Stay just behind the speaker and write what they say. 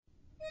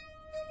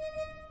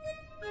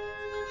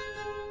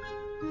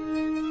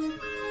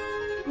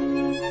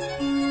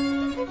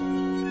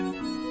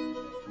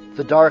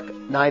The Dark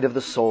Night of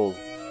the Soul,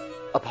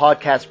 a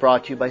podcast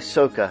brought to you by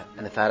Soka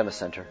and the Fatima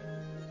Center.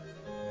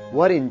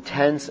 What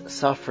intense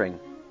suffering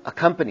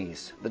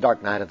accompanies the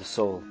Dark Night of the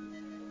Soul?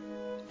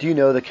 Do you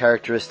know the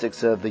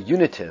characteristics of the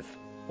unitive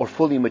or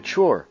fully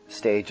mature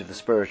stage of the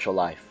spiritual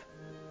life?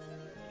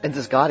 And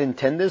does God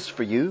intend this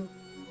for you?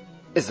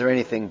 Is there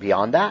anything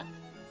beyond that?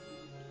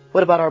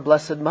 What about our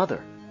Blessed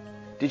Mother?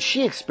 Did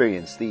she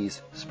experience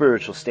these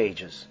spiritual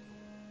stages?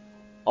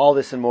 All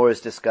this and more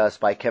is discussed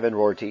by Kevin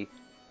Rorty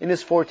in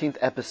his 14th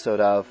episode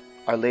of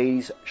Our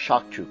Lady's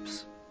Shock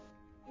Troops.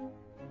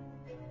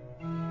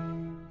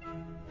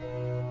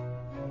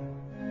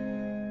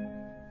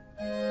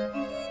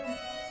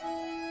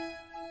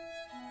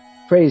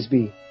 Praise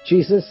be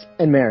Jesus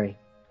and Mary.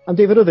 I'm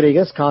David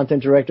Rodriguez,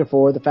 Content Director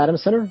for the Fatima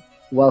Center,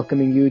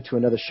 welcoming you to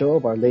another show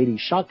of Our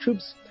Lady's Shock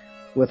Troops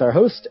with our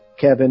host,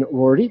 Kevin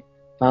Rorty,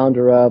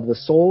 founder of the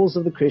Souls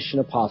of the Christian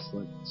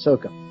Apostolate,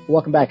 Soka.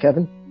 Welcome back,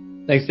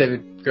 Kevin. Thanks,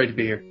 David. Great to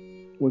be here.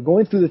 We're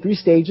going through the 3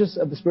 stages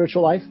of the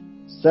spiritual life.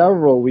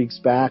 Several weeks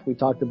back, we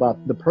talked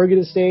about the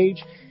purgative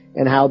stage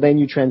and how then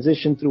you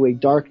transition through a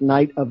dark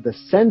night of the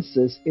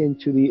senses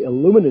into the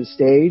illuminative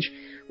stage,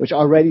 which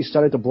already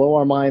started to blow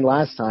our mind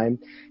last time.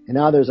 And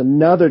now there's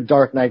another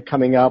dark night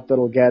coming up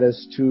that'll get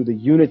us to the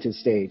unitive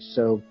stage.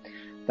 So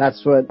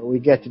that's what we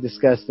get to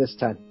discuss this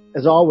time.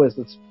 As always,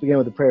 let's begin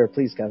with a prayer.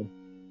 Please, Kevin.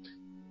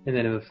 In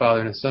the name of the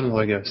Father, and the Son, and the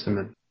Holy Ghost.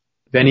 Amen.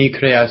 Veni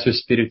creator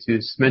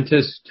spiritus,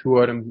 mentes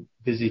tuorum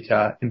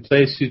visita, in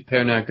ple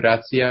superna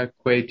gratia,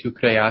 quae tu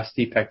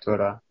creasti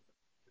pectora.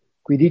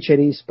 Qui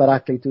diceris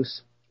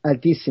paraclitus,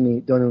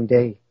 altissimi donum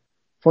Dei,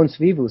 fons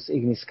vivus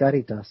ignis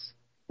caritas,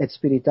 et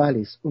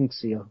spiritualis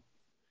unctio.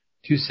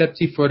 Tu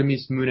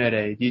septiformis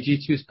munere,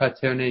 digitus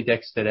paterne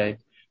dextere,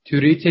 tu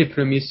rite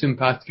promissum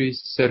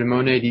patris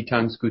sermone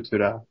ditans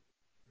scutura.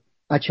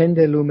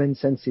 Accende lumen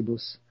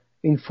sensibus,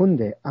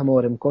 infunde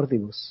amorem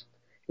cordibus,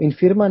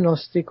 infirma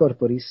nostri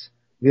corporis,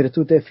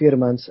 virtute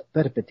firmans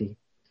perpeti.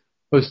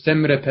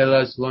 Postem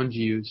repellas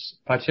longius,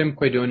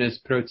 pacemque dones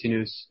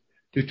protinus,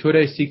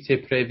 duture sic te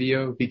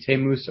previo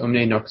vitemus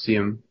omne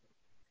noxium.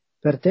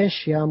 Per te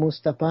sciamus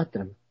ta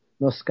patrem,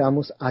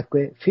 noscamus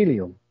atque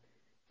filium,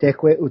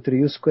 teque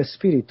utriusque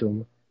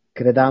spiritum,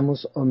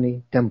 credamus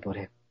omni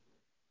tempore.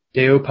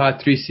 Deo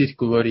Patris sit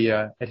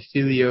gloria, et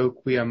Filio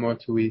quia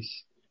mortuis,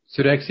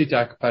 surrexit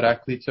ac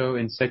paraclito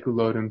in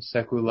seculorum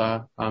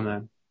secula.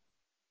 Amen.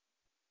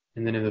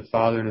 In the name of the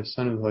Father, and the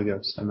Son, and the Holy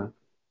Ghost. Amen.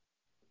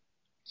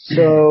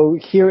 So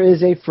here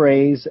is a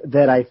phrase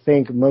that I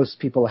think most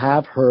people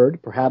have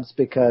heard, perhaps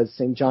because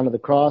St. John of the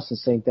Cross and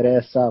St.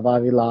 Teresa of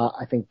Avila,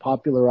 I think,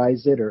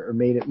 popularized it or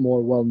made it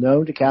more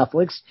well-known to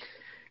Catholics,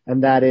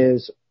 and that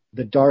is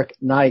the dark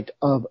night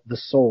of the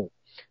soul.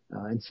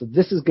 And so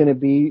this is going to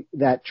be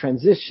that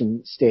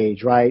transition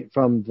stage, right,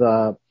 from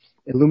the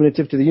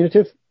illuminative to the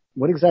unitive.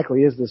 What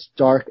exactly is this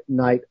dark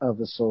night of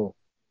the soul?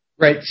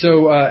 Right.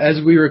 So as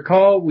we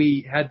recall,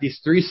 we had these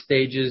 3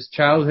 stages: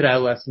 childhood,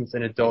 adolescence,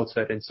 and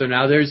adulthood. And so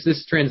now there's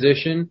this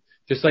transition,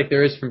 just like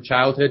there is from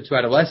childhood to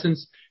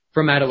adolescence,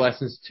 from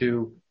adolescence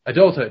to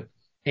adulthood.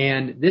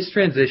 And this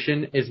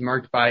transition is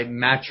marked by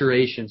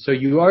maturation. So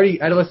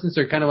adolescents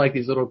are kind of like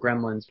these little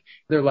gremlins.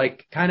 They're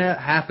like kind of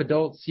half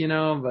adults,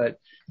 but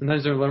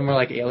sometimes they're a little more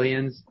like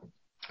aliens.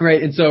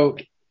 Right. And so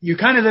you're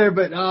kind of there,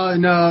 but oh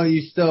no,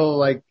 you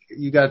still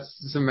you got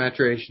some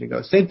maturation to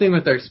go. Same thing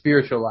with our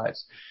spiritual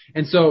lives.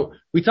 And so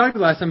we talked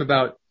last time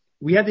about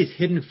we have these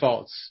hidden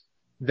faults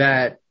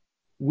that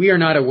we are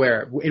not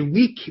aware of. And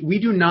we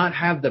do not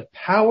have the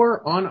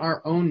power on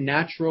our own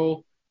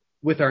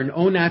with our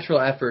own natural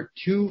effort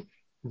to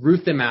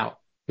root them out.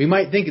 We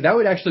might think that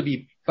would actually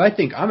be, if I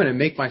think I'm going to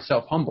make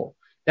myself humble,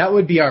 that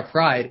would be our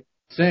pride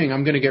saying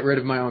I'm going to get rid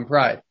of my own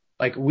pride.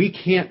 We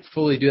can't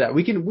fully do that.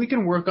 We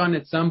can work on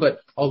it some,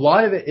 but a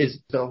lot of it is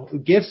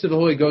the gifts of the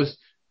Holy Ghost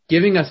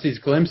giving us these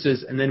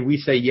glimpses, and then we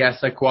say,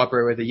 yes, I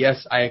cooperate with it.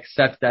 Yes, I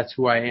accept that's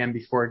who I am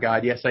before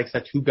God. Yes, I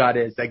accept who God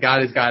is, that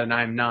God is God and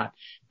I am not.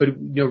 But,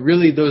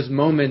 really those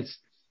moments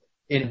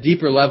in a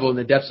deeper level, in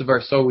the depths of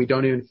our soul, we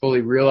don't even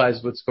fully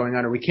realize what's going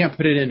on, or we can't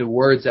put it into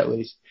words at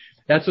least.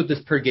 That's what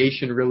this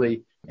purgation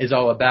really is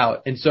all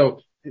about. And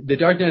so the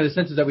dark night of the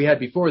senses that we had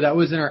before, that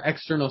was in our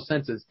external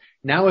senses.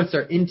 Now it's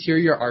our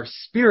interior, our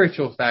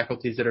spiritual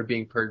faculties that are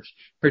being purged,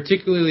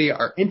 particularly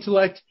our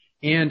intellect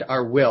and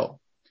our will.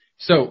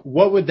 So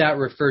what would that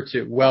refer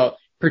to? Well,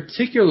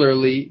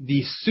 particularly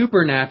the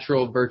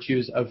supernatural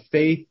virtues of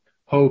faith,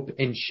 hope,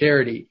 and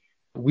charity.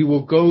 We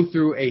will go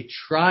through a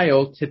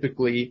trial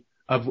typically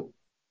of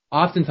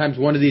oftentimes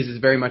one of these is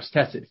very much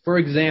tested. For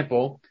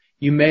example,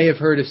 you may have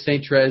heard of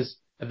St. Therese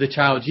of the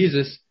Child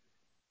Jesus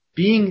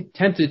being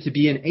tempted to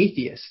be an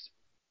atheist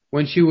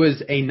when she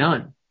was a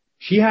nun.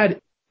 She had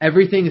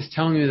everything is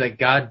telling her that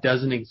God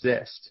doesn't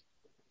exist.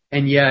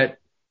 And yet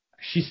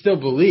she still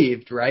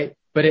believed, right?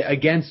 But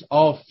against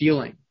all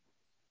feeling.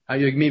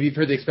 Maybe you've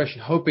heard the expression,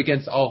 hope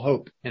against all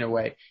hope, in a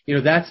way.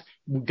 That's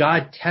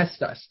God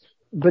tests us.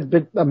 But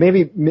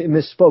maybe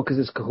misspoke because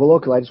it's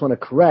colloquial. I just want to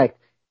correct.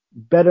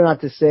 Better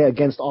not to say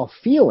against all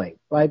feeling,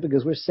 right?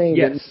 Because we're saying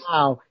that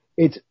now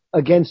it's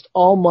against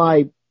all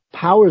my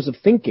powers of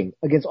thinking,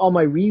 against all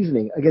my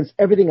reasoning, against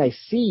everything I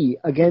see,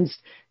 against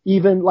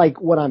even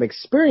like what I'm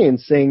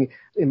experiencing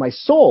in my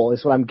soul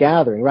is what I'm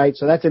gathering, right?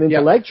 So that's an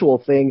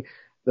intellectual thing.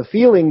 The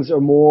feelings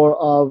are more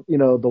of,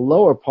 the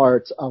lower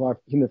parts of our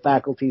human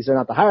faculties. They're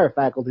not the higher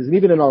faculties. And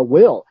even in our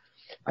will,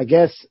 I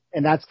guess,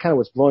 and that's kind of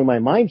what's blowing my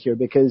mind here,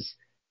 because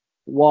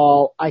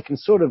while I can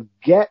sort of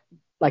get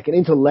like an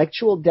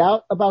intellectual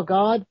doubt about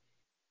God,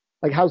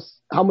 like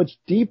how much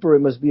deeper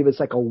it must be if it's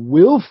like a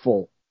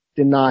willful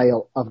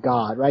denial of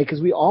God, right?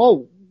 Because we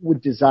all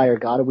would desire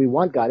God and we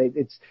want God.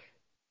 It's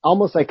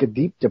almost like a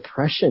deep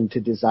depression to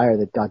desire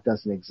that God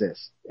doesn't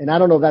exist. And I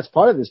don't know if that's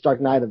part of this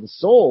dark night of the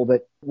soul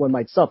that one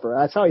might suffer.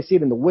 That's how I see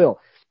it in the will.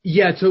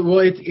 Yeah,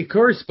 it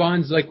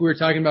corresponds, like we were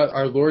talking about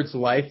our Lord's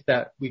life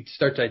that we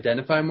start to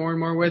identify more and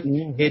more with.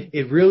 Mm-hmm.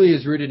 It really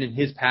is rooted in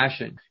his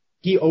passion.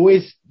 He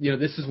always,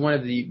 this is one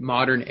of the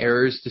modern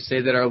errors to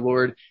say that our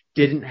Lord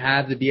didn't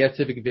have the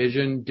beatific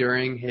vision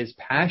during his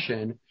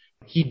passion.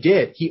 He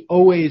did. He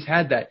always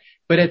had that.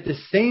 But at the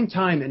same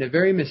time, in a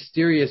very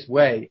mysterious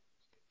way,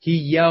 he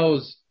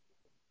yells,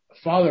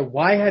 "Father,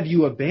 why have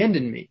you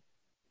abandoned me?"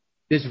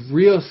 This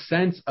real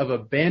sense of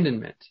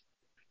abandonment.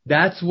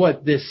 That's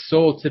what this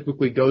soul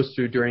typically goes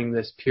through during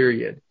this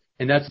period.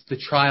 And that's the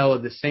trial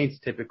of the saints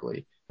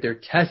typically. They're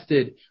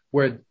tested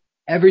where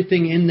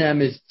everything in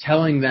them is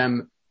telling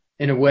them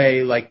in a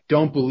way like,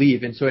 don't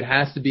believe. And so it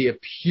has to be a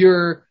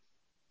pure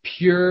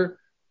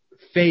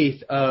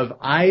faith of,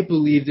 I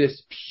believe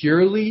this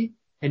purely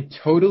and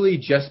totally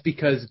just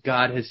because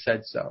God has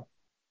said so.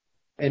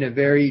 In a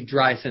very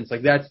dry sense,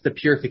 like that's the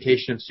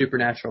purification of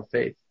supernatural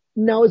faith.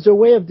 Now, is there a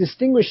way of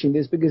distinguishing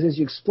this? Because as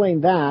you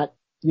explain that,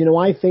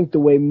 I think the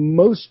way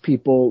most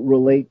people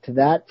relate to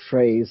that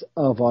phrase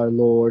of our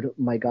Lord,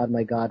 my God,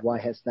 why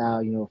hast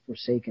thou,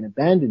 forsaken,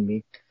 abandoned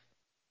me?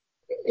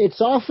 It's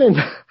often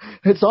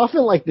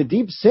like the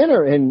deep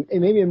sinner and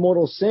maybe in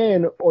mortal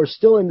sin or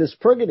still in this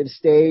purgative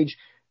stage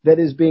that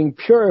is being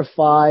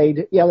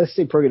purified. Yeah, let's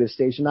say purgative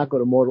stage and not go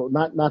to mortal,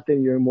 not that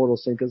you're in mortal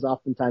sin, because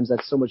oftentimes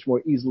that's so much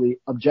more easily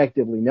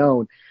objectively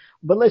known.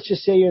 But let's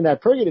just say you're in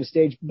that purgative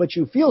stage, but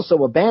you feel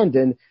so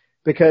abandoned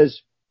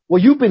because,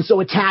 well, you've been so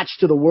attached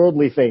to the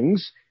worldly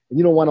things and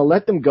you don't want to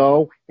let them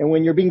go. And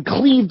when you're being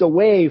cleaved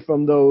away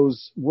from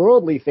those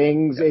worldly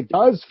things, it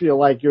does feel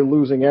like you're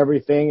losing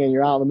everything and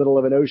you're out in the middle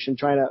of an ocean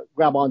trying to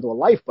grab onto a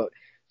lifeboat.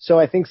 So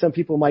I think some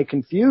people might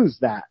confuse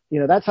that.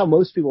 That's how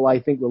most people, I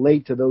think,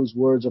 relate to those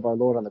words of our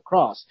Lord on the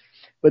cross.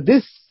 But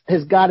this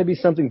has got to be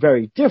something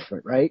very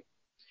different, right?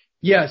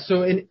 Yeah.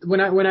 So when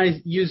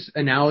I use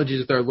analogies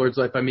with our Lord's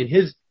life, I mean,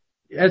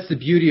 that's the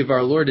beauty of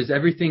our Lord is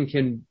everything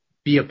can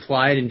be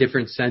applied in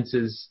different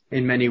senses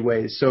in many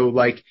ways. So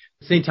like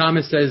St.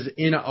 Thomas says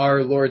in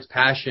our Lord's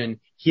passion,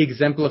 he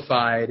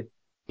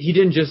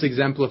didn't just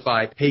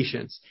exemplify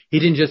patience. He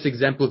didn't just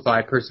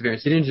exemplify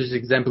perseverance. He didn't just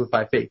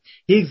exemplify faith.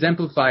 He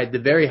exemplified the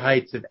very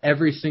heights of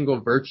every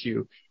single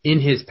virtue in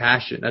his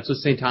passion. That's what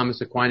St.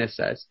 Thomas Aquinas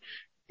says.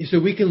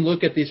 So we can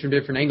look at these from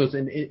different angles.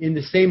 And in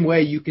the same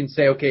way, you can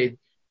say, okay,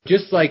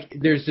 just like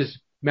there's this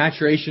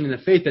maturation in the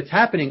faith that's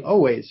happening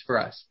always for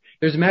us.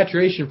 There's a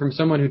maturation from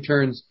someone who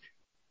turns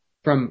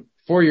from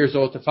 4 years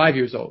old to 5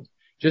 years old.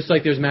 Just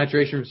like there's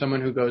maturation from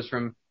someone who goes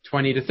from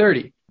 20 to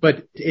 30.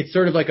 But it's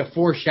sort of like a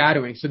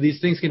foreshadowing. So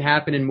these things can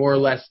happen in more or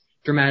less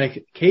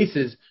dramatic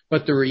cases.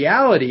 But the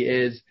reality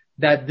is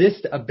that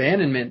this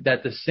abandonment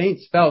that the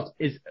saints felt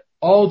is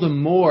all the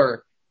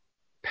more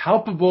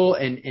palpable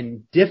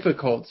and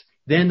difficult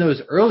than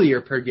those earlier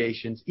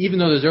purgations. Even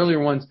though those earlier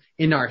ones,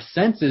 in our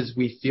senses,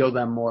 we feel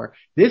them more.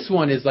 This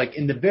one is like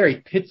in the very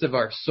pits of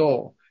our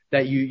soul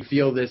that you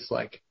feel this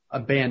like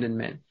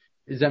abandonment.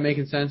 Is that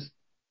making sense?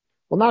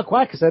 Well, not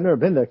quite, because I've never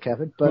been there,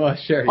 Kevin. But well,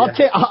 sure,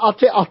 yeah.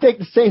 I'll take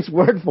the Saints'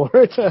 word for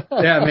it.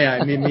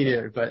 Yeah, me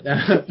neither. But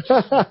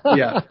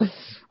yeah,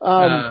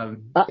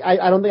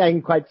 I don't think I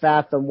can quite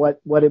fathom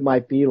what it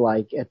might be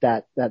like at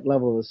that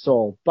level of the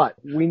soul. But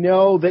we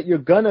know that you're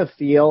gonna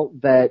feel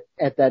that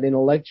at that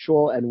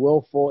intellectual and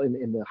willful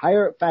in the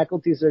higher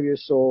faculties of your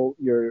soul,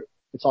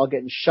 it's all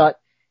getting shut,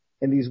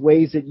 and these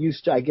ways that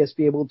used to, I guess,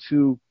 be able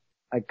to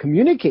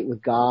communicate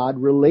with God,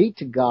 relate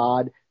to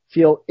God,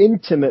 feel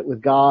intimate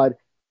with God,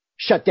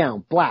 shut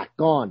down, black,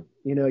 gone.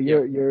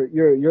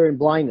 You're in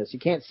blindness. You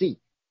can't see,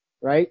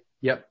 right?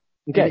 Yep.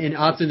 Okay. And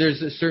often there's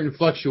certain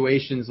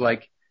fluctuations,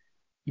 like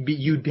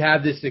you'd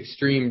have this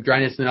extreme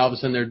dryness, and then all of a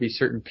sudden there'd be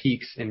certain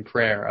peaks in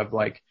prayer of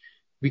like,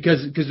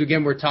 because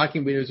again, we're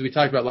talking, as we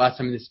talked about last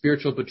time, in the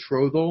spiritual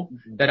betrothal,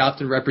 that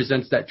often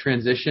represents that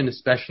transition,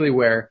 especially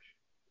where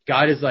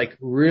God is like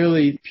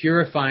really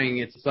purifying.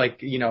 It's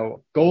like,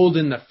 gold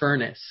in the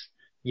furnace.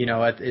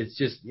 It's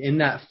just in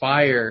that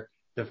fire,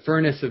 the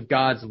furnace of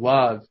God's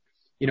love.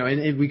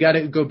 And we got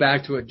to go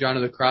back to what John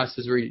of the Cross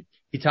says, where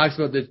he talks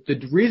about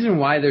the reason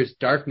why there's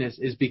darkness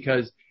is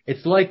because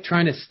it's like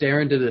trying to stare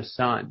into the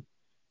sun.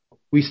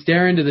 We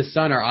stare into the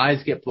sun, our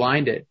eyes get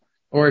blinded.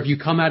 Or if you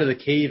come out of the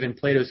cave in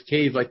Plato's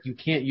cave, like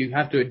you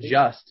have to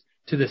adjust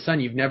to the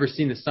sun. You've never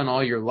seen the sun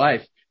all your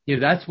life.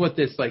 That's what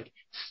this like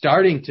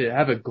starting to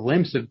have a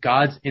glimpse of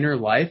God's inner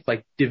life,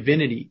 like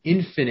divinity,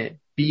 infinite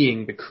being,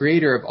 the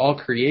creator of all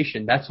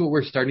creation. That's what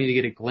we're starting to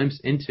get a glimpse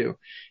into.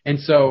 And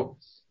so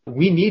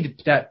we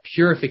need that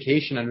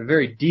purification on a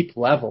very deep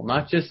level,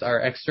 not just our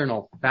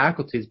external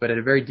faculties, but at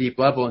a very deep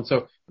level. And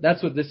so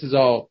that's what this is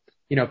all,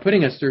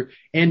 putting us through.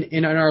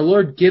 And our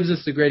Lord gives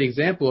us a great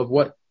example of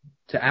what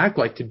to act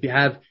like, to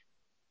have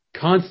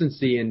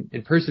constancy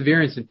and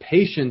perseverance and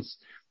patience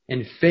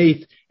and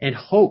faith and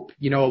hope.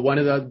 One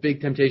of the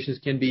big temptations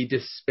can be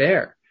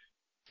despair.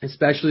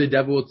 Especially the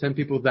devil will tempt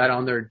people with that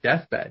on their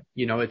deathbed.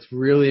 It's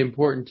really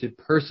important to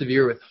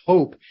persevere with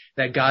hope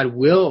that God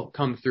will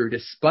come through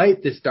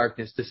despite this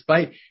darkness,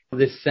 despite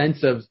this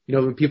sense of,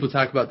 when people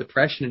talk about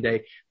depression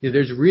today,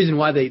 there's a reason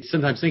why they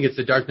sometimes think it's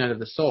the dark night of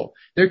the soul.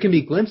 There can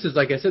be glimpses,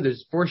 like I said,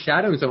 there's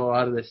foreshadowings of a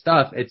lot of this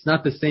stuff. It's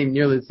not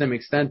nearly the same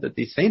extent that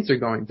these saints are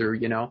going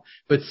through,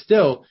 but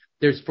still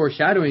there's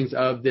foreshadowings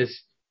of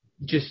this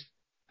just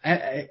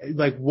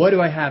like, what do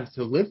I have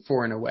to live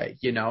for in a way,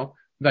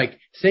 Like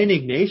St.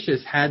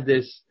 Ignatius had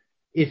this,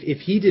 if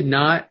he did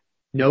not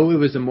know it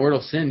was a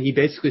mortal sin, he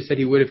basically said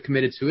he would have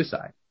committed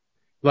suicide.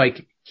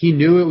 Like he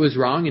knew it was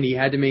wrong and he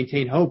had to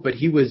maintain hope, but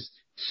he was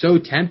so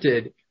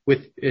tempted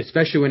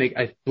especially when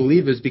I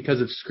believe it was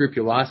because of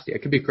scrupulosity. I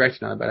could be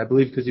corrected on it, but I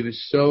believe because he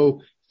was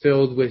so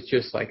filled with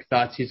just like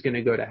thoughts he's going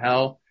to go to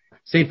hell.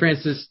 St.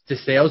 Francis de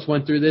Sales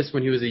went through this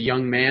when he was a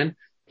young man.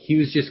 He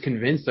was just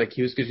convinced like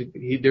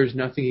there's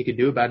nothing he could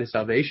do about his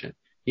salvation,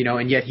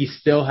 and yet he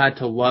still had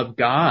to love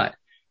God.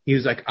 He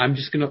was like,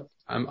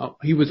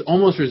 he was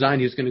almost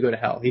resigned he was going to go to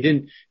hell. He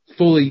didn't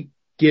fully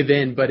give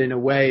in, but in a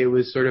way it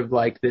was sort of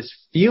like this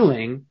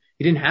feeling.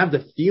 He didn't have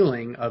the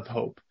feeling of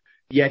hope.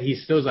 Yet he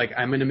still was like,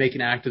 I'm going to make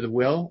an act of the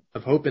will,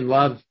 of hope and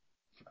love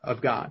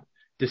of God,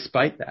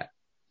 despite that.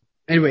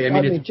 Anyway,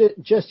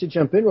 just to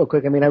jump in real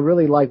quick, I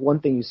really like one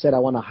thing you said. I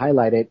want to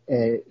highlight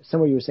it.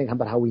 Somewhere you were saying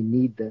about how we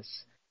need this.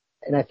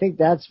 And I think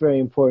that's very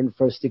important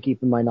for us to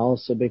keep in mind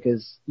also,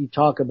 because you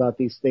talk about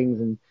these things,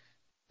 and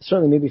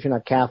certainly maybe if you're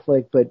not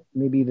Catholic, but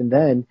maybe even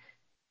then,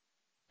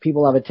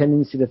 people have a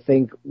tendency to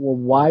think, well,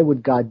 why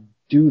would God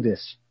do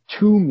this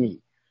to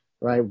me,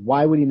 right?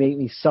 Why would he make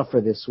me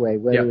suffer this way,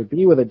 whether it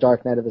be with a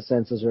dark night of the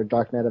senses or a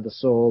dark night of the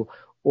soul,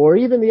 or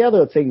even the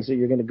other things that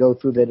you're going to go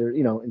through that are,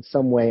 in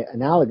some way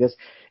analogous.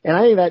 And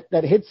I think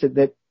that hits it,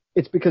 that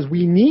it's because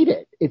we need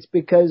it. It's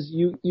because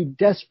you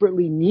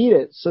desperately need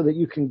it so that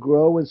you can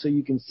grow and so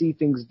you can see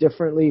things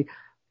differently.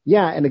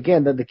 Yeah, and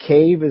again, the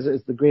cave is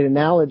the great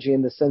analogy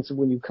in the sense of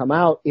when you come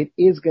out, it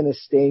is going to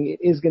sting,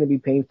 it is going to be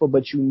painful,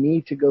 but you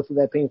need to go through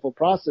that painful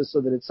process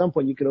so that at some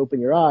point you can open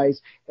your eyes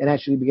and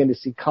actually begin to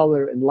see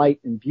color and light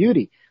and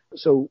beauty.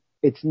 So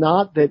it's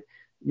not that,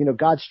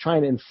 God's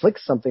trying to inflict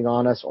something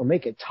on us or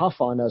make it tough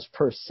on us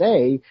per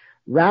se.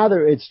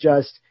 Rather, it's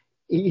just,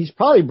 he's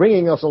probably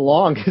bringing us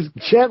along as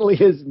gently,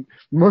 as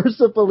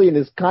mercifully, and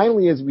as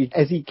kindly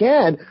as he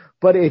can,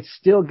 but it's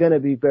still going to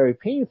be very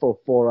painful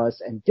for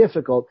us and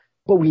difficult.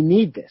 But we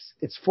need this.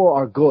 It's for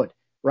our good,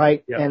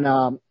 right? Yep.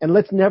 And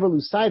let's never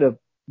lose sight of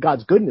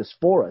God's goodness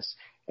for us.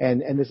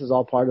 And this is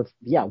all part of,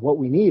 what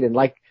we need. And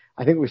like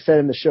I think we said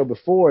in the show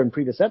before in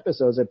previous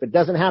episodes, if it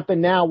doesn't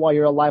happen now while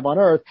you're alive on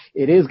earth,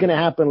 it is going to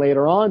happen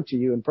later on to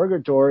you in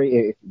purgatory,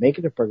 if you make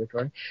it to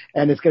purgatory,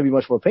 and it's going to be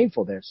much more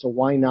painful there. So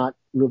why not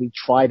really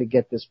try to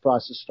get this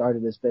process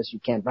started as best you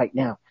can right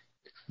now?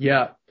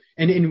 Yeah.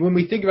 And when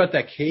we think about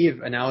that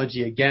cave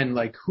analogy again,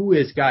 like who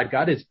is God?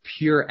 God is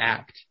pure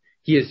act.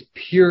 He is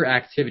pure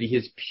activity. He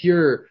is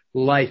pure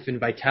life and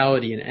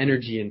vitality and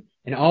energy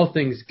and all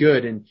things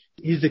good. And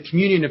he's the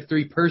communion of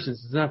three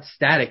persons. It's not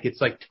static. It's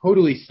like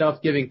totally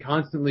self-giving,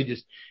 constantly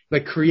just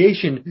like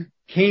creation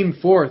came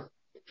forth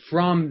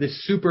from the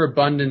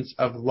superabundance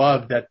of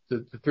love that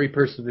the three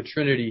persons of the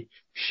Trinity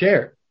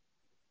share.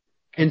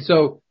 And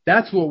so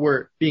that's what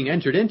we're being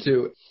entered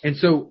into. And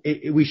so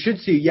we should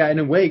see, in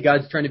a way,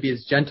 God's trying to be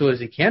as gentle as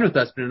he can with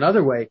us. But in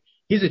another way,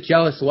 he's a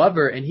jealous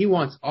lover and he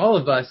wants all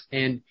of us.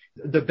 And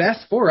the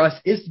best for us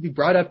is to be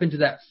brought up into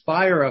that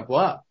fire of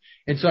love.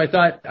 And so I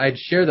thought I'd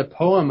share the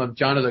poem of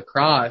John of the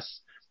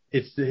Cross.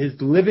 It's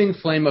his living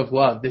flame of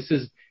love. This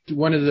is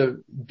one of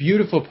the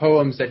beautiful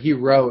poems that he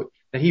wrote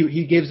that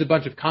he gives a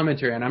bunch of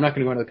commentary on. I'm not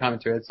going to go into the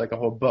commentary. It's like a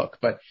whole book,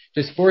 but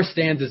just 4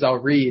 stanzas I'll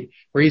read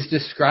where he's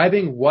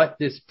describing what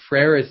this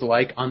prayer is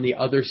like on the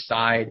other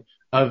side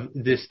of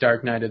this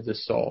dark night of the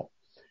soul.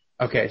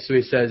 Okay. So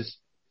he says,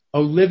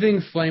 O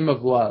living flame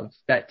of love,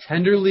 that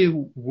tenderly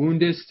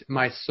woundest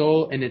my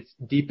soul in its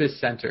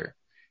deepest center,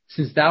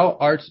 since thou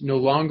art no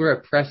longer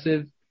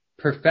oppressive,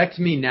 perfect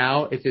me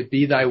now if it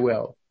be thy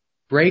will.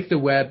 Break the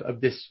web of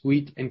this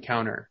sweet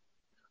encounter.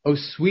 O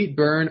sweet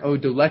burn, O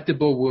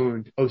delectable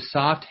wound, O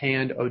soft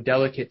hand, O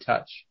delicate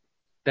touch,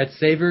 that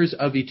savors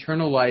of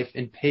eternal life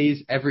and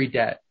pays every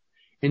debt.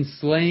 In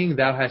slaying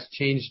thou hast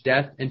changed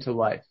death into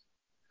life.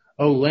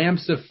 O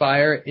lamps of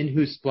fire, in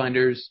whose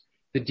splendors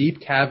the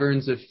deep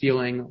caverns of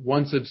feeling,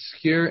 once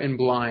obscure and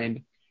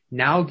blind,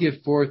 now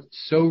give forth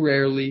so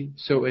rarely,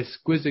 so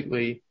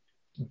exquisitely,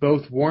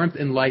 both warmth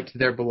and light to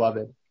their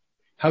beloved.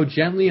 How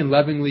gently and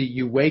lovingly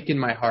you wake in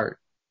my heart,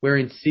 where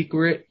in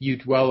secret you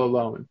dwell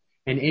alone,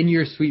 and in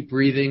your sweet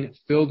breathing,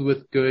 filled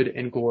with good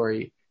and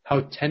glory, how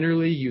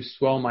tenderly you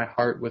swell my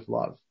heart with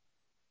love.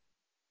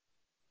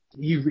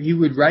 He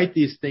would write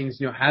these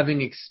things,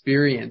 having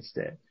experienced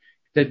it.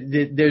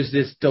 That there's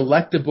this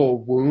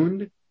delectable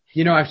wound,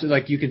 actually,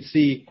 like you can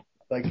see,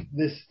 like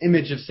this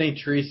image of Saint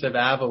Teresa of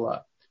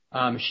Avila.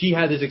 She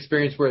had this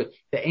experience where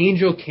the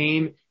angel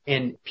came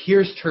and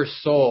pierced her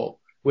soul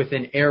with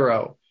an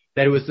arrow.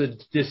 That it was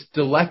this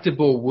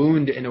delectable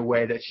wound in a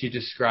way that she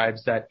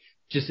describes, that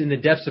just in the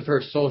depths of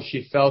her soul,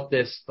 she felt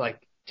this like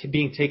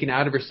being taken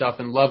out of herself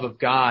in love of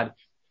God,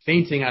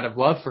 fainting out of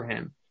love for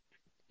him.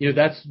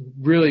 That's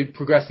really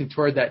progressing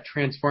toward that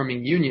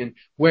transforming union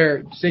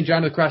where St.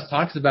 John of the Cross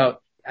talks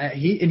about,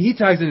 he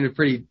talks in a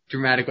pretty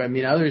dramatic way. I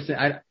mean, others,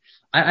 I'd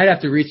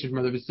have to research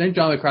more, but St.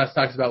 John of the Cross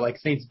talks about like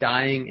saints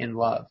dying in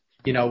love.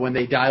 When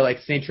they die, like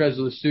St. Therese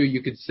of Lisieux,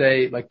 you could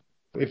say, like,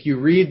 if you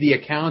read the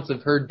accounts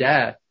of her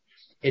death,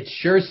 it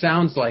sure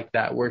sounds like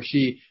that, where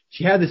she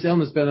had this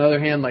illness, but on the other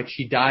hand, like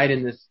she died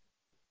in this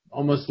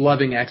almost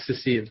loving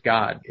ecstasy of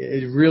God.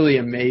 It's really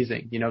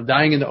amazing,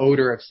 dying in the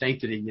odor of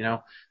sanctity,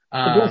 The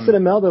Blessed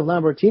Imelda of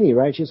Lambertini,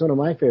 right? She's one of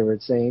my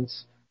favorite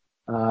saints.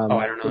 I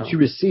don't know. She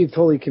received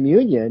Holy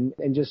Communion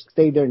and just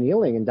stayed there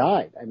kneeling and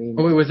died. I mean,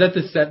 wait, was that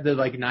the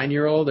like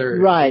 9-year-old or?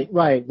 Right. She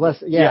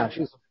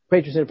was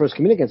patron saint of First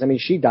Communicants. I mean,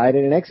 she died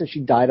in an ecstasy. She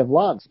died of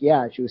love.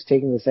 Yeah, she was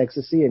taking this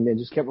ecstasy and then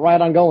just kept right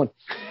on going.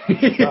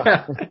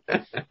 Yeah.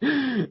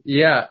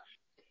 Yeah.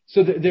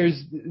 So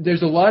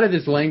there's a lot of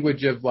this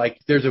language of like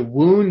there's a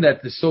wound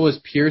that the soul is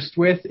pierced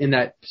with in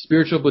that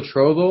spiritual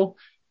betrothal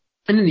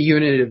and in the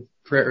unitive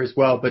prayer as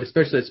well, but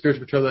especially that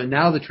spiritual betrothal. And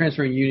now the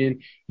transferring union,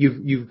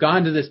 you've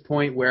gone to this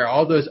point where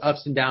all those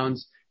ups and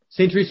downs,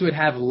 St. Teresa would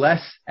have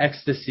less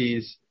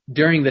ecstasies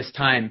during this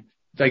time.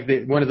 Like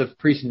one of the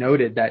priests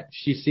noted that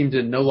she seemed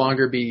to no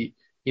longer be,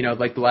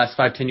 like the last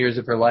 5-10 years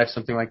of her life,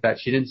 something like that.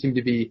 She didn't seem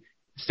to be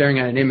staring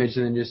at an image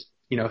and then just,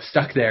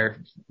 stuck there,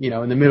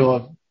 in the middle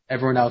of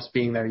everyone else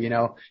being there,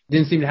 It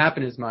didn't seem to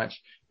happen as much.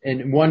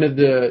 And one of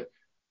the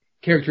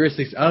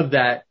characteristics of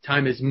that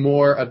time is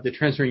more of the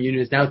transferring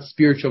union is now it's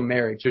spiritual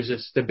marriage. There's a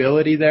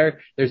stability there.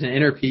 There's an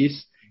inner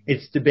peace.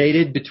 It's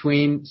debated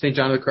between St.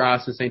 John of the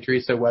Cross and St.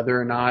 Teresa whether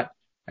or not,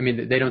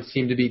 they don't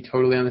seem to be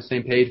totally on the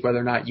same page, whether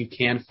or not you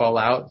can fall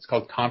out. It's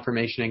called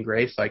confirmation and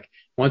grace. Like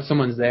once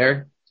someone's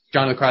there,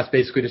 John of the Cross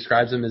basically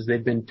describes them as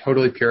they've been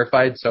totally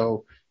purified.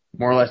 So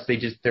more or less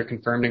they're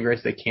confirmed in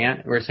grace. They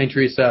can't. Where St.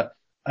 Teresa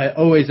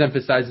always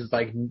emphasizes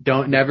like,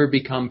 never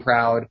become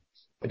proud.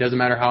 It doesn't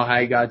matter how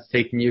high God's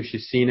taken you.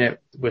 She's seen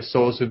it with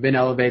souls who've been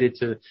elevated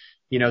to,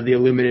 the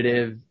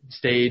illuminative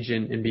stage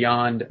and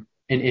beyond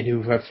and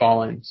who have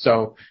fallen.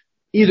 So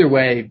either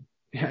way,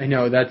 I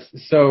know that's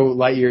so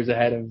light years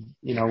ahead of,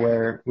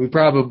 where we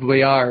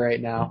probably are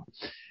right now.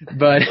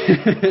 But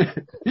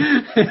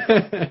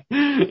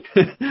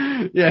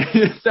yeah,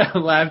 that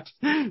laugh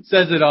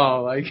says it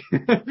all. Like,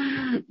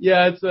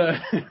 yeah,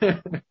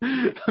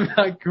 I'm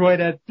not quite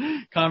at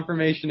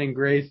confirmation and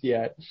grace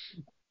yet.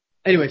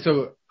 Anyway,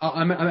 so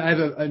I have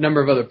a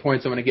number of other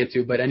points I want to get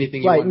to, but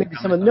anything you want to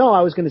comment on?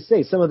 I was going to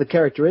say some of the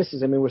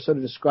characteristics. We're sort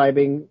of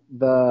describing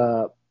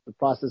the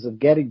process of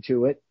getting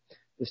to it,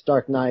 this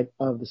dark night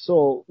of the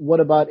soul. What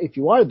about if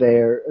you are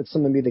there?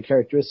 Some of the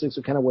characteristics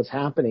of kind of what's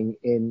happening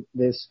in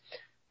this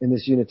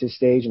unitive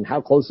stage, and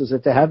how close is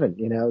it to heaven?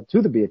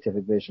 To the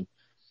beatific vision.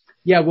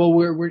 Yeah, well,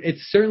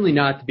 it's certainly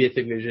not the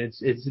beatific vision.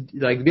 It's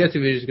like the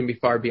beatific vision is going to be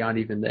far beyond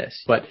even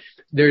this, but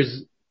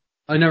there's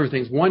a number of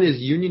things. One is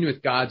union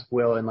with God's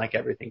will and like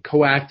everything,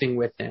 co-acting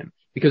with him.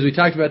 Because we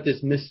talked about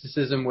this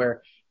mysticism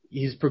where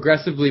he's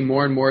progressively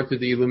more and more through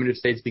the illuminative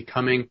states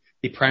becoming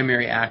the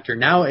primary actor.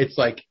 Now it's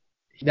like,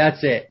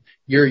 that's it.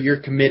 You're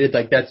committed,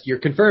 like you're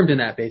confirmed in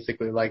that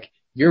basically. Like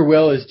your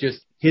will is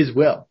just his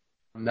will.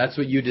 And that's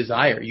what you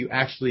desire. You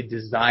actually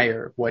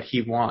desire what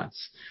he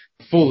wants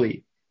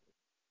fully.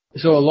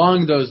 So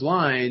along those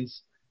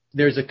lines,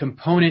 there's a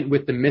component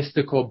with the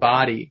mystical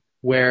body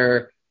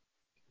where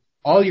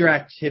all your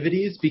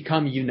activities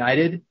become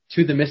united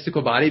to the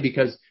mystical body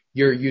because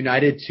you're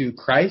united to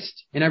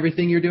Christ in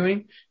everything you're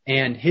doing,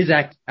 and his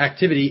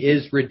activity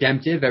is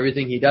redemptive,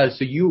 everything he does.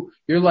 So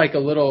you're like a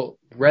little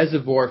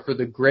reservoir for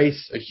the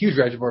grace, a huge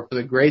reservoir for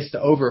the grace to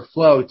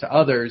overflow to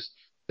others.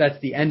 That's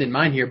the end in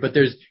mind here. But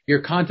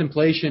your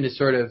contemplation is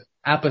sort of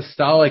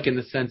apostolic in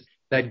the sense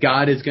that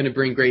God is going to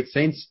bring great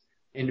saints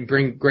and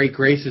bring great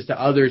graces to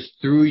others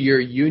through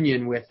your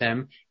union with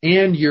him,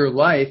 and your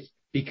life,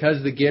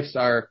 because the gifts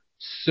are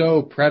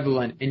so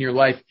prevalent in your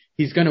life,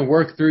 he's going to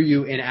work through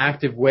you in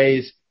active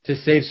ways to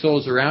save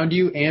souls around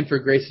you and for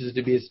graces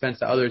to be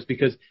dispensed to others,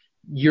 because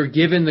you're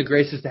given the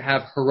graces to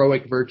have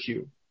heroic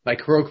virtue.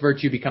 Like heroic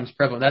virtue becomes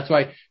prevalent. That's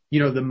why,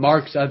 the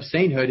marks of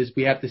sainthood is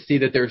we have to see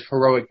that there's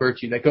heroic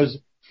virtue that goes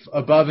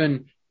above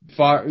and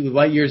far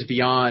light years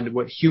beyond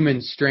what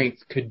human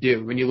strength could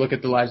do. When you look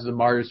at the lives of the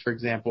martyrs, for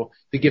example,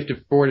 the gift of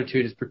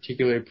fortitude is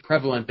particularly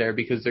prevalent there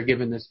because they're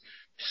given this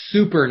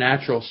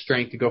supernatural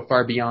strength to go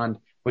far beyond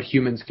what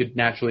humans could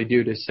naturally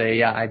do, to say,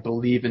 yeah, I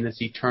believe in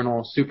this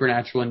eternal,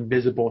 supernatural,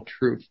 invisible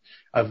truth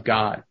of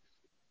God.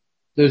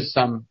 there's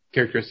some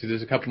characteristics.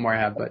 There's a couple more I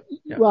have, but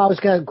yeah. Well, I was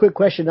kind of a quick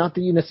question, not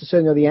that you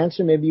necessarily know the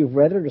answer. Maybe you've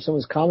read it or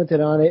someone's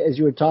commented on it as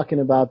you were talking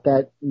about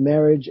that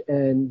marriage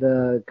and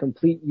the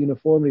complete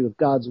uniformity with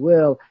God's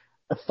will.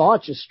 A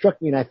thought just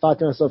struck me, and I thought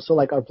to myself, so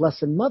like our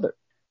Blessed Mother,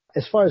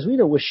 as far as we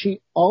know, was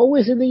she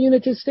always in the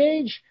unitive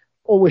stage?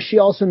 Or was she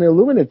also in the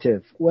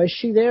illuminative? Was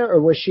she there, or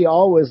was she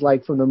always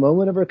like from the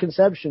moment of her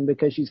conception,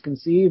 because she's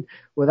conceived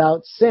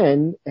without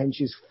sin and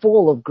she's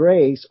full of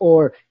grace?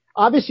 Or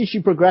obviously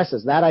she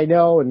progresses, that I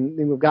know, and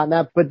we've gotten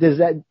that. But does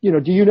that,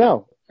 do you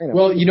know?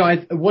 Well,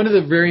 one of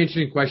the very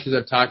interesting questions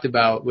I've talked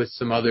about with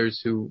some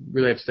others who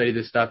really have studied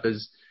this stuff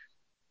is,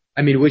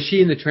 was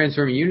she in the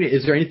transforming union?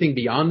 Is there anything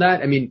beyond that?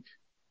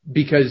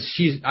 Because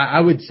I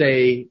would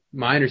say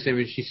my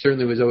understanding is she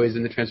certainly was always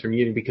in the transforming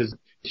union, because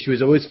she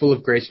was always full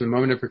of grace from the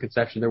moment of her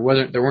conception. There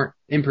weren't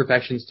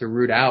imperfections to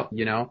root out,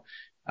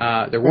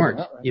 there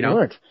weren't,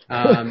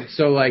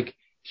 so like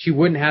she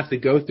wouldn't have to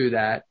go through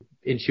that,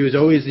 and she was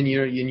always in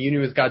union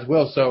with God's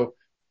will. So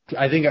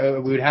I think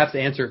we would have to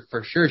answer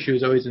for sure she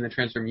was always in the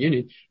transforming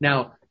union.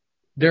 Now,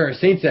 there are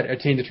saints that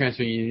attain the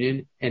transforming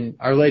union, and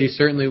Our Lady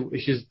certainly,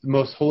 she's the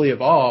most holy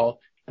of all.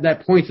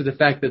 That points to the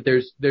fact that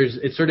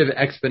it's sort of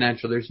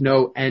exponential. There's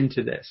no end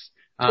to this.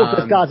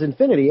 Because God's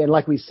infinity, and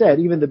like we said,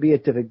 even the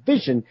beatific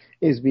vision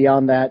is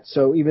beyond that.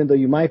 So even though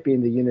you might be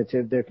in the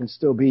unitive, there can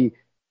still be,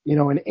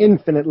 an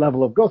infinite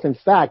level of growth. In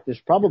fact, there's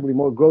probably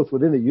more growth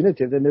within the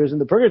unitive than there is in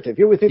the purgative.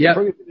 Here we think the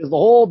purgative is the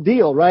whole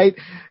deal, right?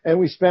 And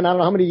we spend I don't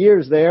know how many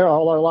years there,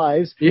 all our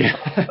lives. Yeah.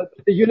 But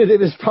the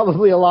unitive is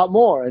probably a lot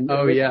more.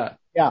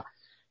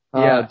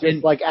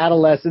 Just like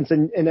adolescence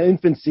and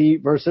infancy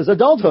versus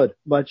adulthood,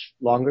 much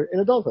longer in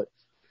adulthood.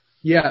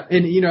 Yeah,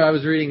 and I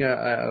was reading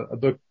a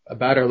book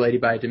about Our Lady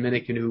by a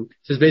Dominican who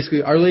says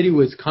basically Our Lady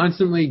was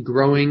constantly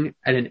growing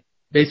at an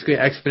basically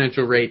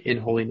exponential rate in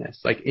holiness,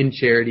 like in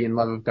charity and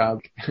love of God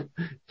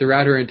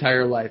throughout her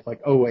entire life, like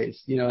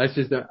always. That's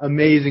just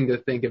amazing to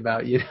think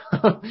about.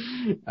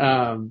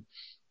 A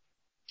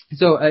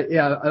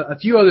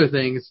few other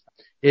things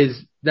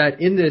is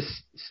that in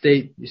this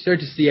state, you start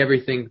to see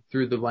everything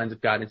through the lens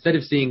of God. Instead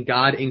of seeing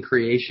God in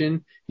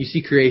creation, you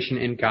see creation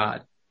in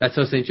God. That's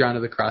how St. John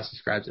of the Cross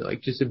describes it.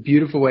 Like, just a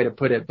beautiful way to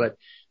put it, but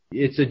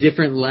it's a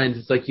different lens.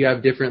 It's like you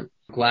have different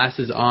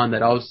glasses on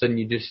that all of a sudden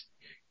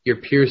you're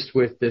pierced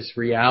with this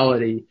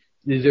reality.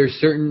 There's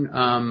certain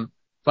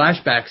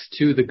flashbacks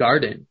to the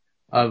garden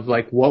of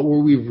like, what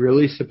were we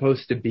really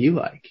supposed to be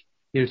like?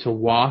 To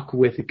walk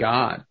with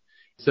God.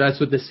 So that's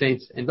what the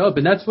saints envelop.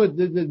 And that's what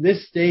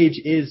this stage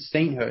is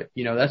sainthood.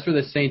 That's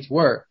where the saints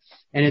were.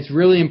 And it's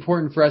really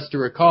important for us to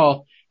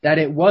recall that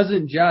it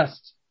wasn't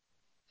just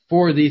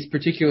for these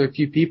particular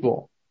few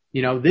people.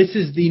 This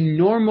is the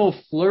normal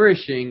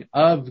flourishing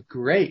of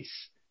grace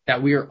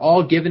that we are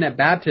all given at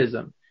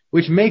baptism,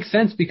 which makes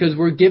sense because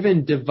we're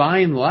given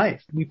divine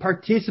life. We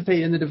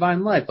participate in the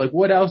divine life. Like,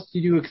 what else do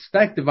you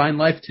expect divine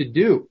life to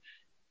do?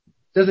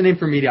 It doesn't aim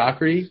for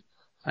mediocrity.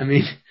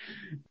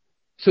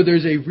 So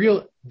there's a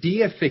real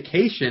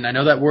deification. I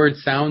know that word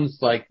sounds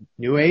like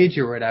New Age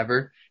or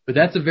whatever, but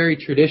that's a very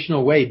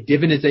traditional way,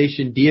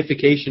 divinization,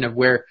 deification of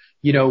where,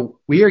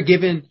 we are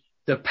given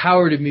the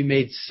power to be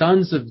made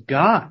sons of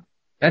God.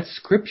 That's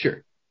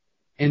scripture.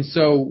 And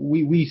so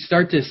we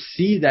start to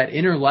see that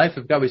inner life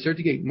of God. We start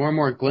to get more and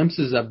more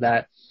glimpses of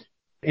that.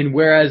 And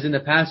whereas in the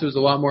past it was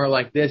a lot more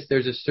like this,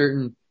 there's a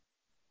certain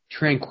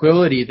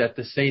tranquility that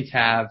the saints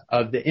have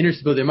of the inner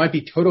stability. There might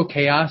be total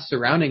chaos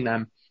surrounding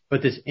them,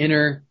 but this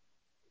inner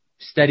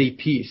steady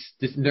peace.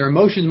 Their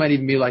emotions might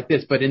even be like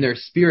this, but in their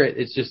spirit,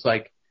 it's just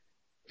like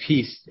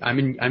peace.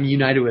 I'm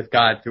united with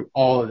God through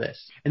all of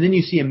this. And then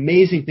you see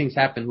amazing things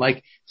happen,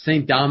 like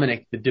St.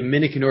 Dominic, the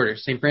Dominican order,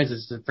 St.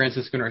 Francis, the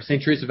Franciscan order,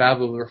 St. Teresa of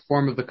Avila, the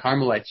Reform of the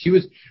Carmelites. She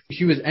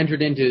was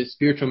entered into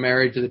spiritual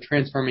marriage of the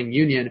transforming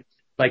union,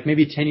 like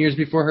maybe 10 years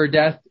before her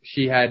death.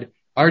 She had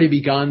already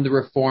begun the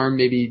reform,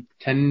 maybe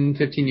 10,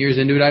 15 years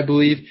into it, I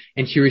believe,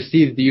 and she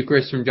received the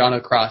Eucharist from John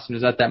of the Cross, and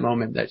it was at that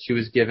moment that she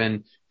was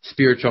given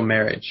spiritual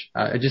marriage.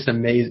 Just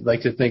amazing,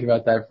 like to think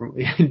about that from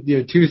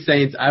two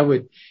saints. I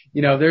would,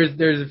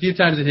 there's a few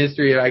times in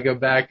history I go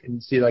back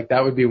and see like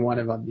that would be one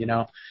of them,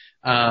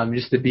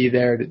 just to be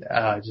there,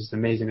 just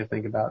amazing to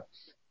think about.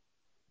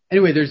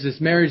 Anyway, there's this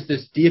marriage,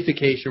 this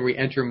deification where we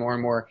enter more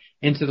and more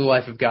into the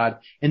life of God.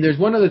 And there's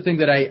one other thing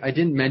that I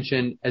didn't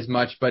mention as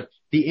much, but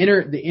the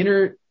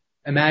inner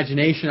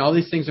imagination, all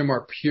these things are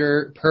more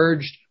pure,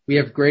 purged. We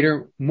have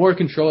more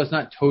control. It's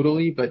not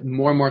totally, but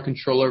more and more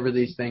control over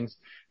these things.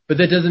 But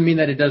that doesn't mean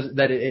that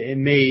it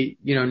may,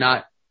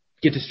 not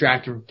get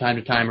distracted from time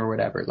to time or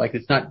whatever. Like,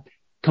 it's not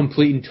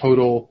complete and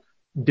total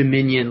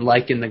dominion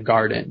like in the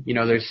garden.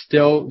 There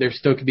still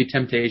could be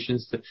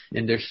temptations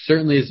and there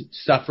certainly is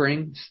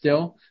suffering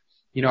still.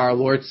 Our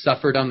Lord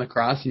suffered on the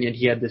cross, and yet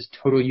he had this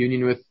total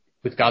union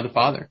with God the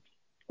Father.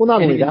 Well,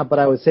 not only that, but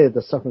I would say that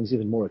the suffering is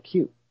even more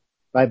acute,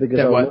 right?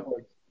 Because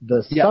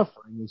the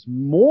suffering is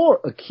more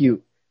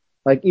acute.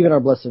 Like even our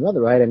Blessed Mother,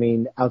 right?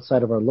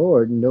 Outside of our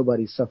Lord,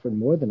 nobody suffered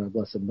more than our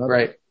Blessed Mother.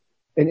 Right.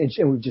 And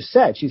we've just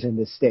said she's in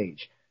this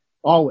stage,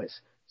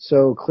 always.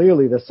 So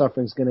clearly the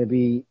suffering is going to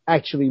be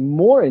actually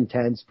more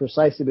intense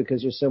precisely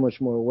because you're so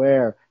much more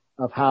aware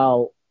of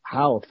how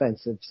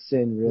offensive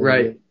sin really is.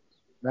 Right.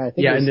 I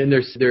think and then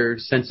their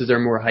senses are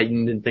more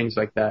heightened and things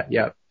like that.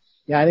 Yeah.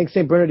 Yeah, I think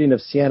St. Bernardine of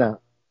Siena,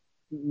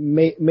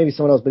 maybe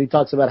someone else, but he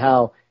talks about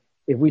how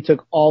if we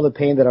took all the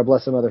pain that our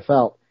Blessed Mother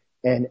felt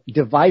and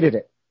divided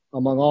it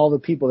among all the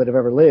people that have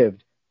ever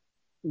lived,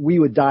 we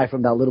would die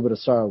from that little bit of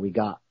sorrow we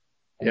got.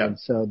 And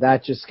so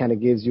that just kind of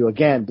gives you,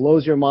 again,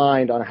 blows your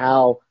mind on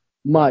how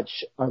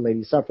much Our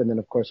Lady suffered, and then,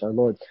 of course, our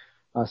Lord.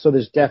 So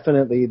there's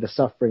definitely the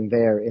suffering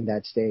there in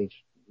that stage.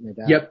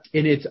 Yep,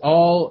 and it's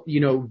all,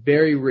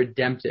 very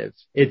redemptive.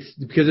 It's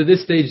because at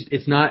this stage,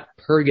 it's not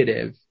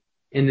purgative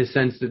in the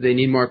sense that they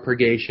need more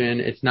purgation.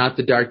 It's not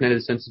the dark night of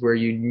the senses where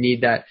you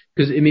need that.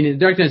 Because, the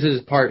dark night of the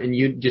senses is part in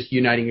you just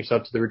uniting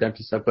yourself to the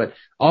redemptive stuff, but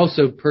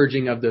also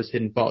purging of those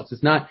hidden faults.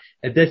 It's not,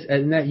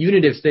 in that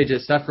unitive stage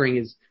of suffering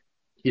is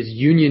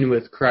union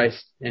with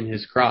Christ and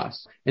his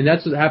cross. And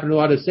that's what happened to a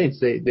lot of saints.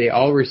 They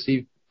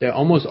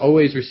almost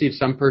always receive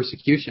some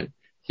persecution.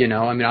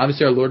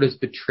 Obviously our Lord is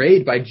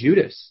betrayed by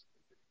Judas.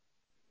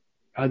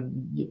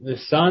 The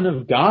Son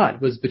of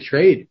God was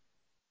betrayed.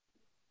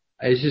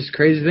 It's just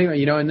crazy thing,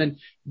 and then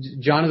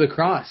John of the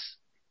Cross,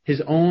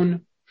 his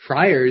own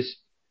friars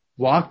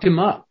locked him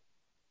up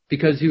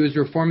because he was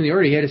reforming the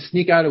order. He had to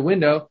sneak out a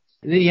window,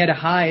 and then he had to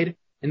hide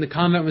in the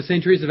convent with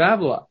St. Teresa of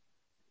Avila.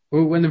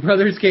 When the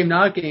brothers came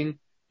knocking,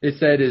 they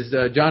said, "Is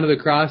John of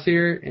the Cross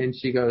here?" And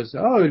she goes,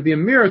 "Oh, it would be a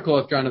miracle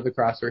if John of the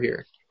Cross were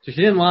here." So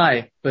she didn't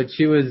lie, but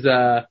she was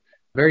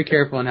very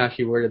careful in how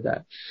she worded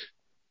that.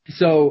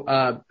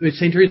 So with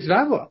St. Teresa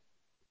of Avila,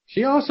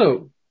 she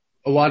also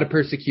a lot of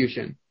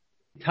persecution.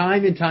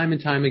 Time and time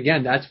and time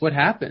again, that's what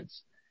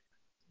happens.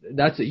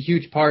 That's a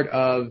huge part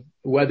of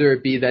whether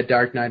it be that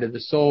dark night of the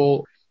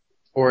soul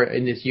or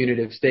in this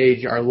unitive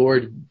stage, our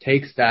Lord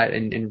takes that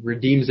and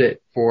redeems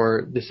it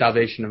for the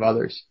salvation of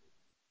others.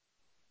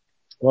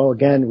 Well,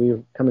 again,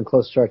 we're coming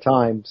close to our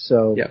time,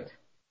 so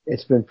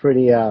it's been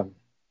pretty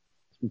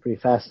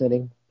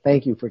fascinating.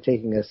 Thank you for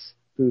taking us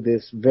through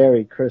this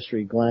very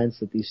cursory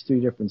glance at these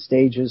 3 different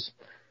stages.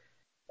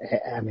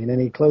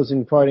 Any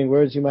closing parting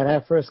words you might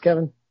have for us,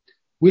 Kevin?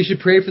 We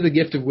should pray for the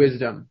gift of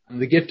wisdom.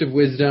 The gift of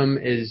wisdom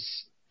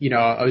is,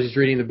 I was just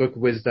reading the book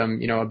of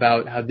wisdom,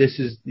 about how this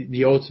is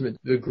the ultimate,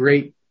 the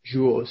great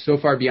jewel, so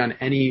far beyond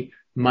any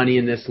money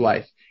in this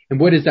life. And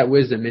what is that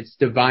wisdom? It's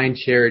divine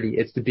charity.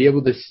 It's to be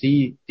able to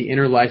see the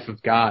inner life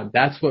of God.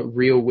 That's what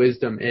real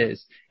wisdom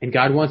is. And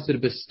God wants to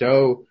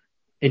bestow,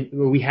 and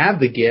we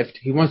have the gift.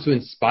 He wants to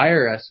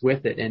inspire us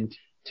with it and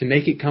to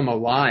make it come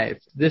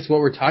alive. This, what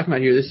we're talking about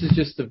here, this is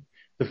just the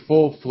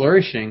full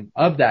flourishing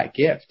of that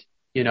gift.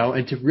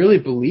 And to really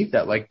believe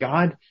that, like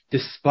God,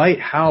 despite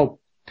how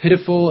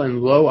pitiful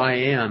and low I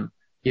am,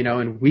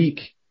 and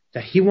weak,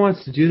 that he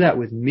wants to do that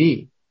with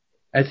me.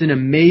 That's an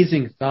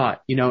amazing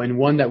thought, and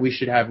one that we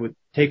should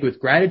take with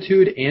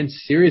gratitude and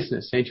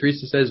seriousness. St.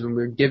 Teresa says when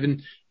we're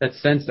given that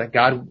sense that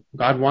God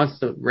wants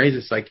to raise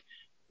us, like,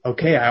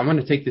 okay, I want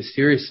to take this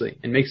seriously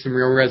and make some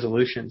real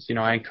resolutions.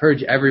 I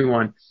encourage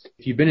everyone,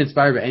 if you've been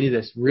inspired by any of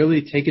this,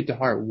 really take it to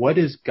heart. What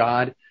is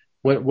God?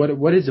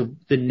 What is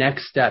the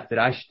next step that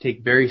I should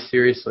take very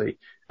seriously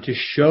to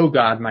show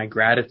God my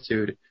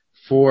gratitude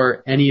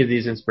for any of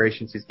these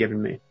inspirations he's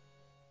given me?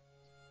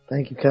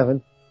 Thank you,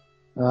 Kevin.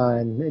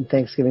 And in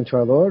thanksgiving to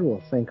our Lord, we'll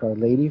thank Our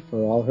Lady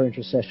for all her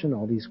intercession.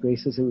 All these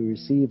graces that we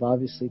receive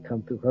obviously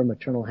come through her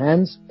maternal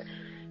hands.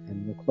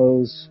 And we'll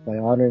close by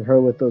honoring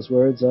her with those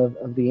words of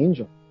the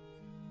angel.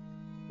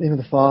 In the name of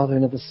the Father,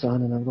 and of the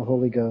Son, and of the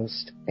Holy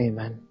Ghost.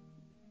 Amen.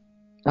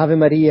 Ave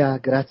Maria,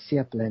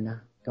 gratia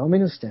plena,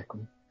 Dominus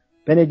tecum.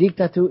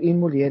 Benedicta tu in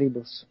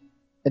mulieribus,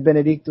 et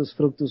benedictus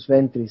fructus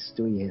ventris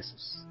tui,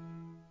 Iesus.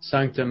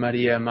 Sancta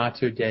Maria,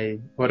 Mater Dei,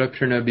 ora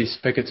pro nobis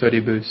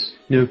peccatoribus,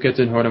 nunc et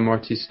in hora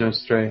mortis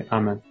nostrae.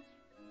 Amen.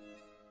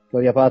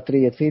 Gloria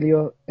Patri et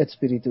Filio et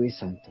Spiritui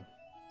Sancto.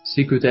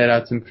 Sicut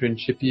erat in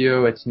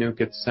principio et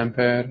nunc et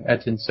semper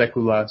et in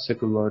saecula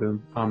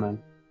saeculorum. Amen.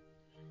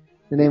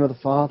 In the name of the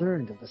Father,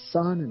 and of the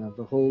Son, and of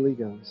the Holy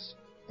Ghost.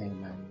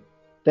 Amen.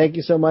 Thank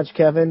you so much,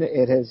 Kevin.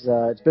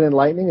 It's been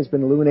enlightening. It's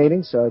been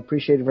illuminating, so I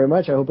appreciate it very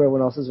much. I hope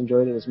everyone else has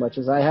enjoyed it as much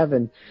as I have,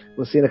 and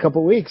we'll see you in a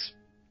couple of weeks.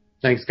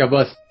 Thanks. God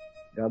bless.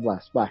 God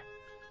bless. Bye.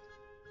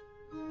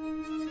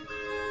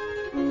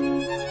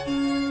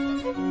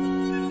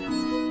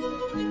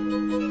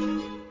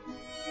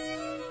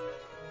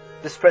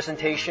 This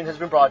presentation has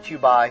been brought to you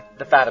by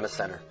the Fatima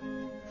Center.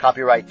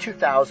 Copyright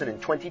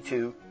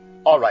 2022,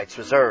 all rights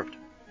reserved.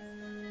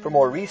 For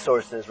more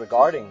resources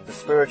regarding the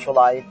spiritual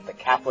life, the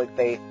Catholic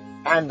faith,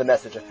 and the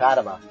message of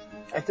Fatima,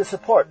 and to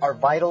support our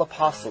vital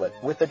apostolate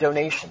with a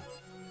donation,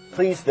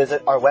 please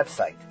visit our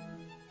website,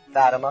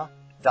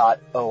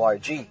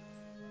 fatima.org,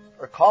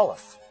 or call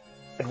us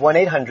at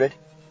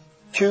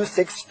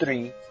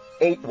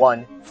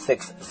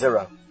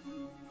 1-800-263-8160.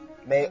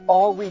 May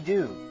all we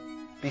do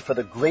be for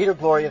the greater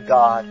glory of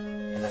God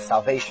and the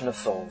salvation of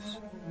souls.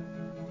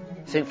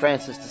 St.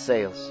 Francis de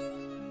Sales,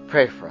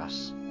 pray for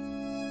us.